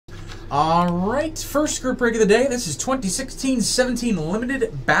Alright, first group break of the day. This is 2016-17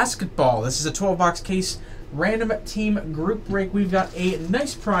 Limited Basketball. This is a 12-box case random team group break. We've got a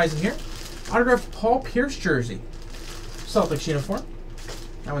nice prize in here. Autographed Paul Pierce jersey. Celtics uniform.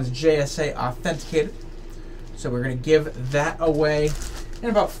 That one's JSA authenticated. So we're going to give that away in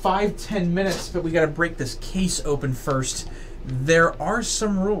about 5-10 minutes, but we got to break this case open first. There are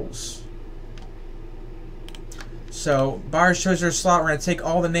some rules. So, buyers chose their slot. We're going to take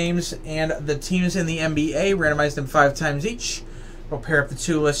all the names and the teams in the NBA, randomize them 5 times each. We'll pair up the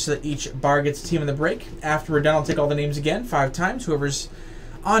 2 lists so that each bar gets a team in the break. After we're done, I'll take all the names again 5 times. Whoever's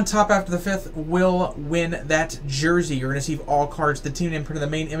on top after the 5th will win that jersey. You're going to receive all cards, the team name printed in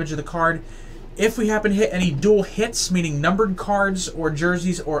the main image of the card. If we happen to hit any dual hits, meaning numbered cards or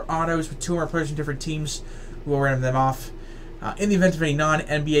jerseys or autos with 2 or more players from different teams, we'll random them off. In the event of any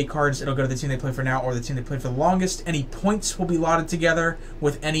non-NBA cards, it'll go to the team they play for now or the team they played for the longest. Any points will be lotted together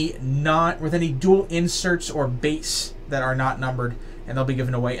with any dual inserts or base that are not numbered, and they'll be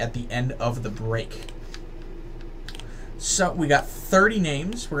given away at the end of the break. So we got 30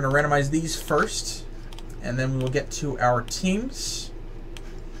 names. We're going to randomize these first, and then we will get to our teams.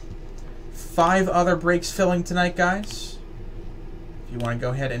 5 other breaks filling tonight, guys. If you want to go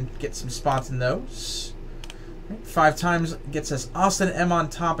ahead and get some spots in those. 5 times gets us Austin M on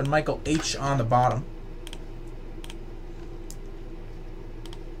top and Michael H on the bottom.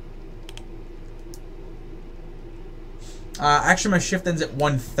 Actually, my shift ends at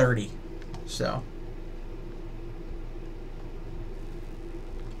 1:30, so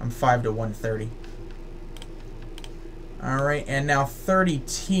I'm 5 to 1:30. All right, and now 30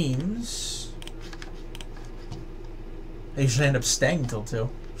 teams. They usually end up staying until 2.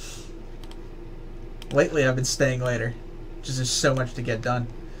 Lately, I've been staying later, just there's so much to get done.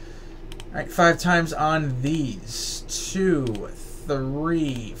 All right, 5 times on these. 2,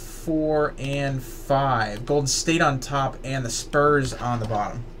 3, 4, and 5. Golden State on top and the Spurs on the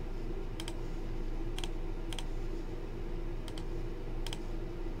bottom.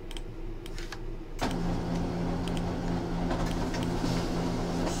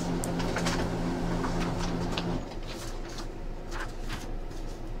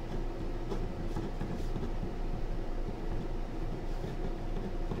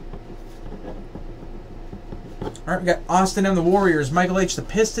 All right, we got Austin M, the Warriors, Michael H, the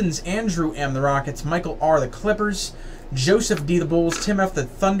Pistons, Andrew M, the Rockets, Michael R, the Clippers, Joseph D, the Bulls, Tim F, the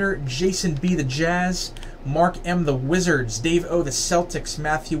Thunder, Jason B, the Jazz, Mark M, the Wizards, Dave O, the Celtics,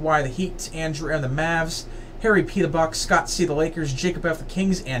 Matthew Y, the Heat, Andrew M, the Mavs, Harry P, the Bucks, Scott C, the Lakers, Jacob F, the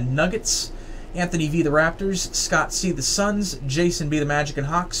Kings and Nuggets, Anthony V, the Raptors, Scott C, the Suns, Jason B, the Magic and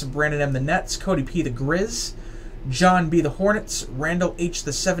Hawks, Brandon M, the Nets, Cody P, the Grizz, John B, the Hornets, Randall H,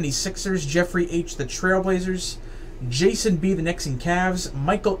 the 76ers, Jeffrey H, the Trailblazers, Jason B, the Knicks and Cavs,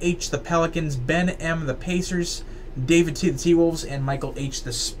 Michael H, the Pelicans, Ben M, the Pacers, David T, the T-Wolves, and Michael H,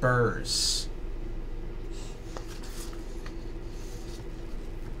 the Spurs.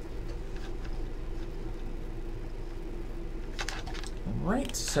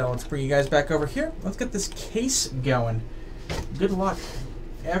 Alright, so let's bring you guys back over here. Let's get this case going. Good luck,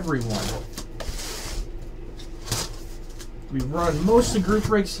 everyone. We run most of the group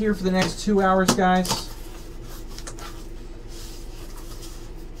breaks here for the next 2 hours, guys.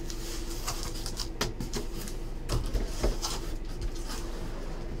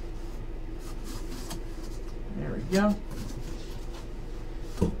 Go.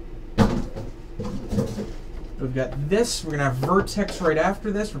 We've got this. We're going to have Vertex right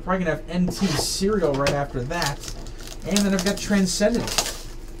after this. We're probably going to have NT Serial right after that. And then I've got Transcendent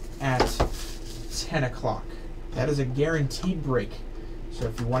at 10 o'clock. That is a guaranteed break. So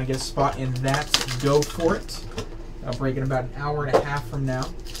if you want to get a spot in that, go for it. I'll break in about an hour and a half from now.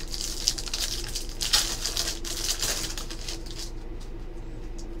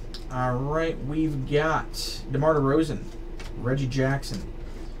 All right, we've got DeMar DeRozan, Reggie Jackson,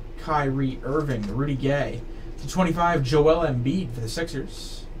 Kyrie Irving, Rudy Gay. To 25, Joel Embiid for the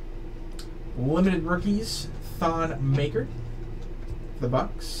Sixers. Limited rookies, Thon Maker for the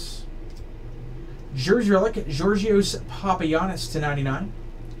Bucks. Jersey relic, Georgios Papagiannis to 99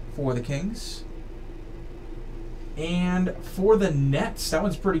 for the Kings. And for the Nets, that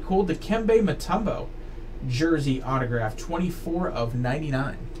one's pretty cool. Dikembe Mutombo, jersey autograph, 24 of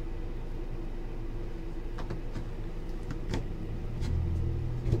 99.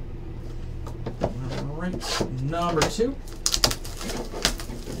 Number 2.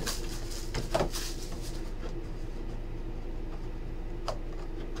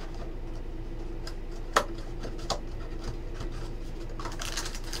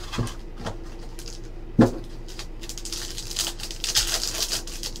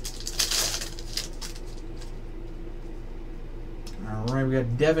 right, we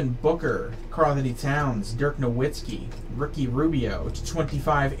got Devin Booker, Karl-Anthony Towns, Dirk Nowitzki, Ricky Rubio,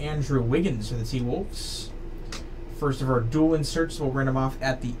 /25 Andrew Wiggins for the T-Wolves. First of our dual inserts, we'll run them off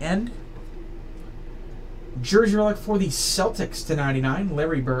at the end. Jersey relic for the Celtics /99,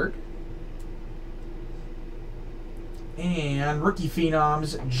 Larry Bird. And Rookie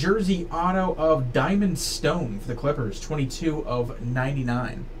Phenoms, jersey auto of Diamond Stone for the Clippers,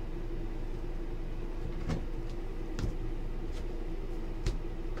 22/99.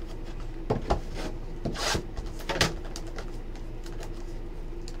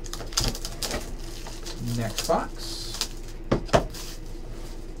 Next box. Get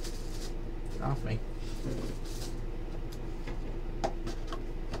off me.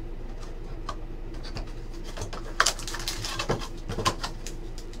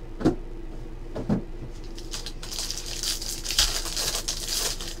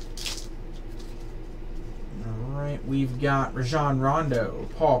 We've got Rajon Rondo,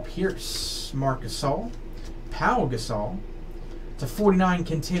 Paul Pierce, Marc Gasol, Pau Gasol, /49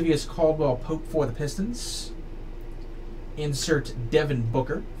 Kentavious Caldwell-Pope for the Pistons. Insert Devin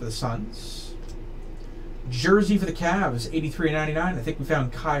Booker for the Suns. Jersey for the Cavs, 83/99. I think we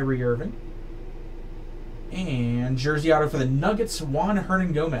found Kyrie Irving. And jersey auto for the Nuggets, Juan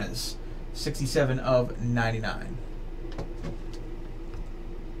Hernangomez, 67/99.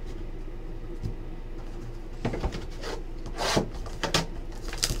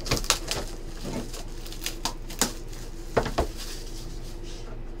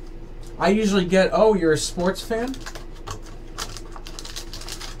 I usually get, oh, you're a sports fan?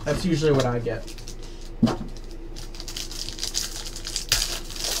 That's usually what I get.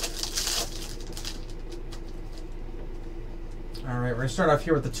 Alright, we're going to start off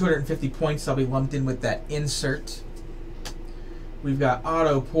here with the 250 points. I'll be lumped in with that insert. We've got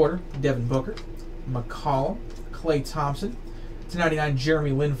Otto Porter, Devin Booker, McCollum, Klay Thompson, /99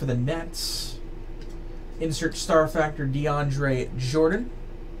 Jeremy Lin for the Nets. Insert Star Factor DeAndre Jordan.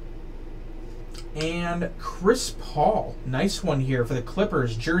 And Chris Paul, nice one here for the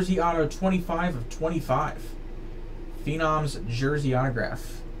Clippers, jersey auto 25/25. Phenoms jersey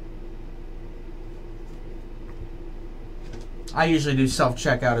autograph. I usually do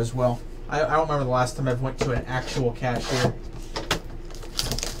self-checkout as well. I don't remember the last time I've went to an actual cashier.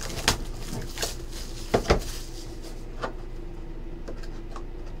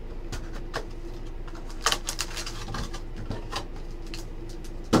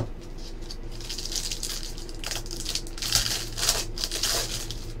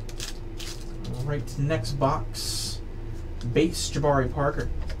 Right, next box. Base, Jabari Parker,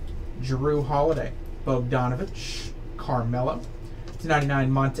 Jrue Holiday, Bogdanovich, Carmelo,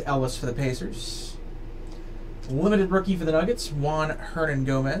 /99 Monta Ellis for the Pacers. Limited rookie for the Nuggets, Juan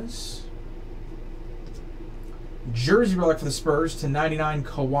Hernangomez. Jersey relic for the Spurs, /99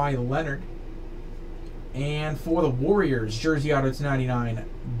 Kawhi Leonard. And for the Warriors, jersey auto /99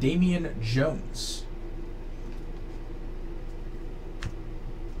 Damian Jones.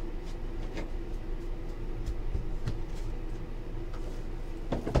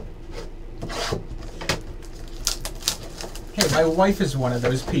 Hey, my wife is one of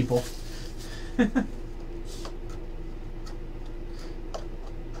those people.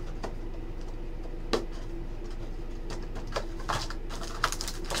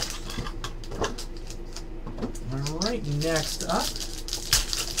 Alright, next up.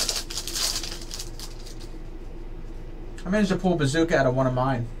 I managed to pull Bazooka out of one of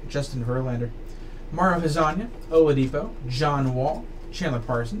mine, Justin Verlander. Mario Hezonja, Oladipo, John Wall, Chandler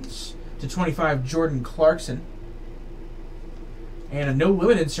Parsons, /25 Jordan Clarkson. And a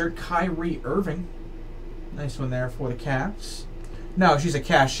no-limit insert, Kyrie Irving. Nice one there for the Cavs. No, she's a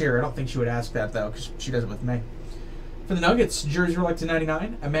cashier. I don't think she would ask that, though, because she does it with me. For the Nuggets, jersey relic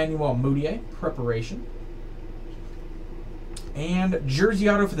 /99, Emmanuel Mudiay, preparation. And jersey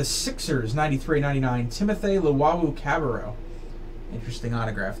auto for the Sixers, 93/99, Timothy Luwawu-Cabarrot. Interesting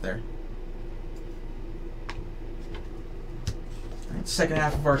autograph there. All right, second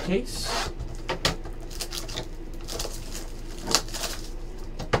half of our case.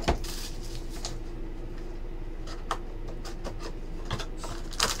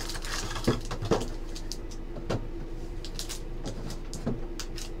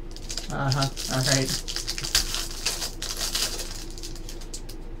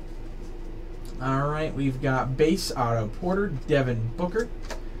 Alright, we've got base auto Porter, Devin Booker,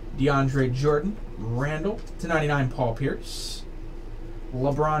 DeAndre Jordan, Randall, /99 Paul Pierce,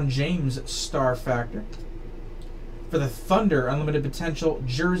 LeBron James Star Factor. For the Thunder, unlimited potential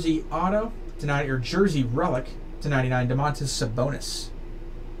jersey auto, or jersey relic, /99 Domantas Sabonis.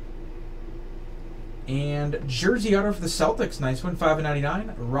 And jersey auto for the Celtics. Nice one.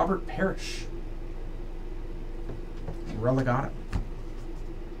 5/99. Robert Parrish. Relic auto.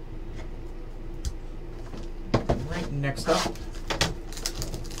 Right, next up.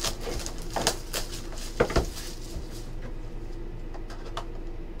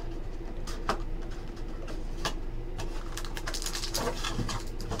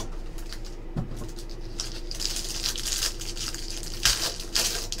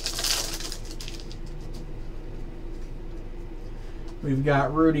 We've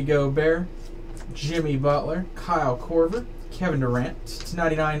got Rudy Gobert, Jimmy Butler, Kyle Korver, Kevin Durant,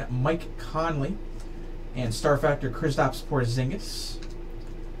 /99 Mike Conley, and Star Factor Kristaps Porzingis.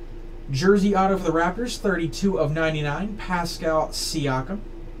 Jersey auto for the Raptors, 32/99, Pascal Siakam.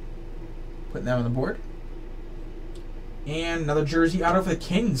 Putting that on the board. And another jersey auto for the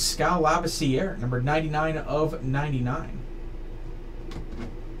Kings, Skal Labissiere, number 99/99.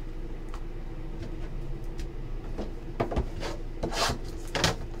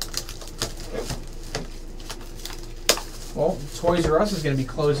 Well, Toys R Us is going to be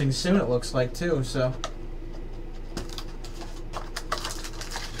closing soon, it looks like, too, so.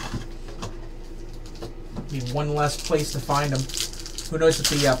 Be one less place to find them. Who knows if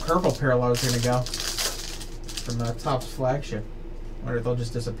the purple parallel is going to go from Topps flagship. I wonder if they'll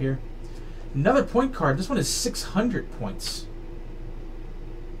just disappear. Another point card. This one is 600 points.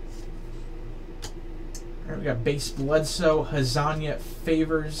 All right, we got Base Bledsoe, Hazanya,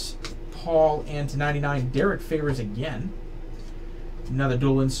 Favors, Paul, and /99 Derek Favors again. Another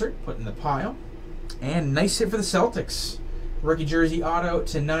dual insert, put in the pile. And nice hit for the Celtics. Rookie jersey auto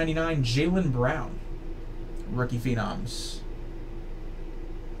 /99 Jaylen Brown. Rookie Phenoms.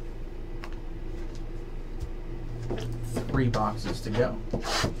 3 boxes to go.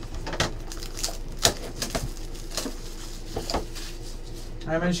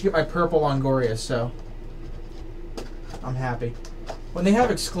 I managed to get my purple Longoria, so I'm happy. When they have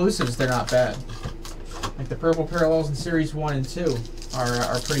exclusives, they're not bad. Like the purple parallels in Series 1 and 2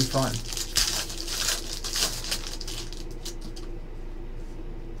 are pretty fun.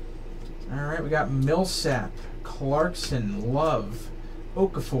 Alright, we got Millsap, Clarkson, Love,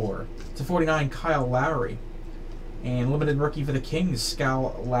 Okafor, /49 Kyle Lowry, and limited rookie for the Kings,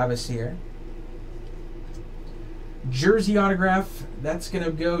 Skal Labissiere. Jersey autograph, that's going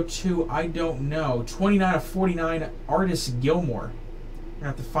to go to, I don't know, 29/49 Artis Gilmore. We're going to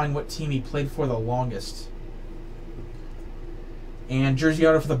have to find what team he played for the longest. And jersey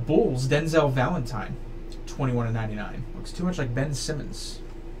auto for the Bulls, Denzel Valentine, 21/99. Looks too much like Ben Simmons.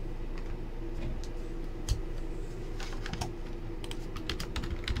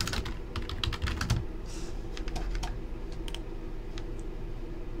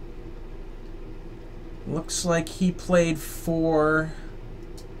 Looks like he played for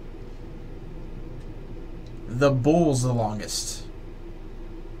the Bulls the longest.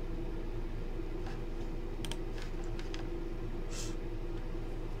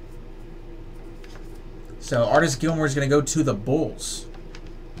 So Artis Gilmore is going to go to the Bulls.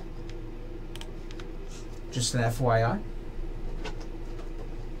 Just an FYI.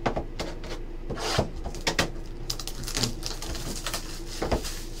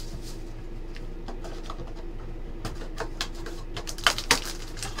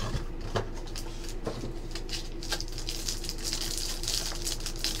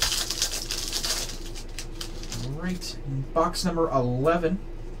 Box number 11,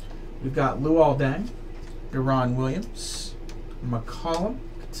 we've got Luol Deng, Deron Williams, McCollum,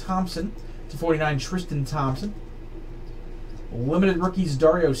 Thompson, /49 Tristan Thompson. Limited rookies,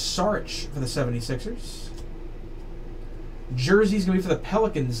 Dario Saric for the 76ers. Jersey's going to be for the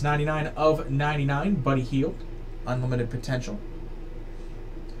Pelicans, 99/99, Buddy Hield, unlimited potential.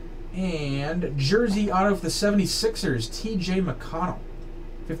 And jersey auto for the 76ers, TJ McConnell,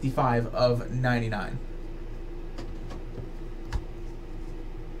 55/99.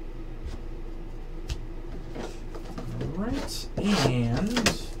 Right, and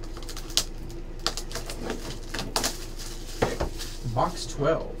box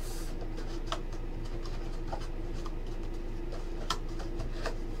 12.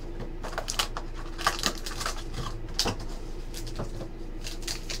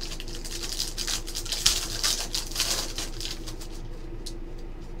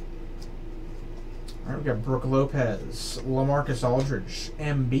 All right, we got Brook Lopez, LaMarcus Aldridge,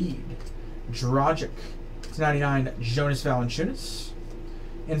 Embiid, Dragic, /99 Jonas Valanciunas.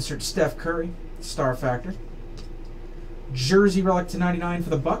 Insert Steph Curry, Star Factor. Jersey relic /99 for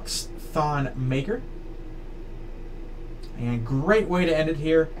the Bucks, Thon Maker. And great way to end it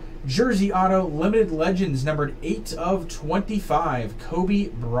here. Jersey auto, limited legends, numbered 8/25, Kobe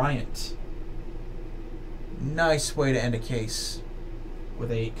Bryant. Nice way to end a case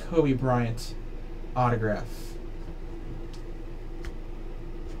with a Kobe Bryant autograph.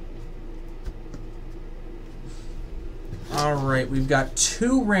 Alright, we've got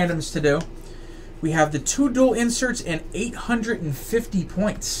 2 randoms to do. We have the 2 dual inserts and 850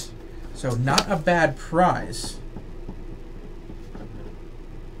 points. So not a bad prize.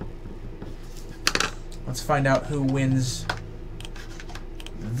 Let's find out who wins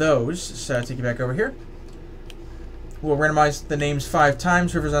those. So I'll take you back over here. We'll randomize the names 5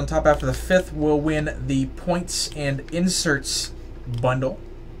 times. Whoever's on top after the 5th will win the points and inserts bundle.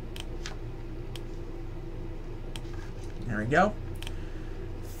 There we go.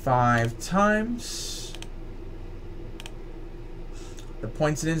 5 times. The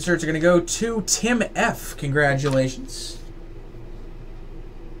points and inserts are going to go to Tim F. Congratulations.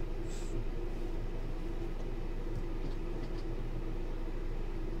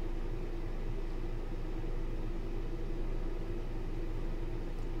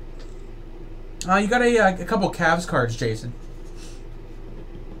 You got a couple Cavs cards, Jason.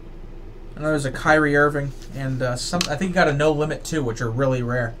 I know there's a Kyrie Irving and some. I think you got a No Limit too, which are really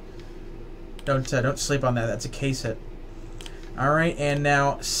rare. Don't sleep on that. That's a case hit. All right, and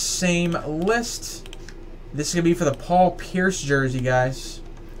now same list. This is gonna be for the Paul Pierce jersey, guys.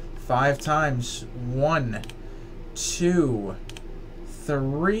 5 times. 1, 2,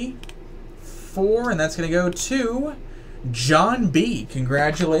 3, 4, and that's gonna go to John B.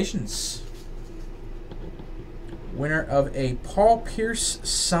 Congratulations. Winner of a Paul Pierce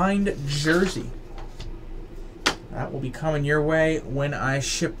signed jersey. That will be coming your way when I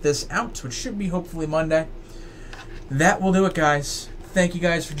ship this out, which should be hopefully Monday. That will do it, guys. Thank you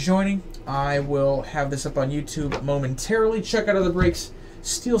guys for joining. I will have this up on YouTube momentarily. Check out other breaks,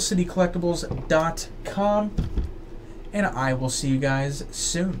 SteelCityCollectibles.com, and I will see you guys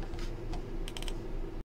soon.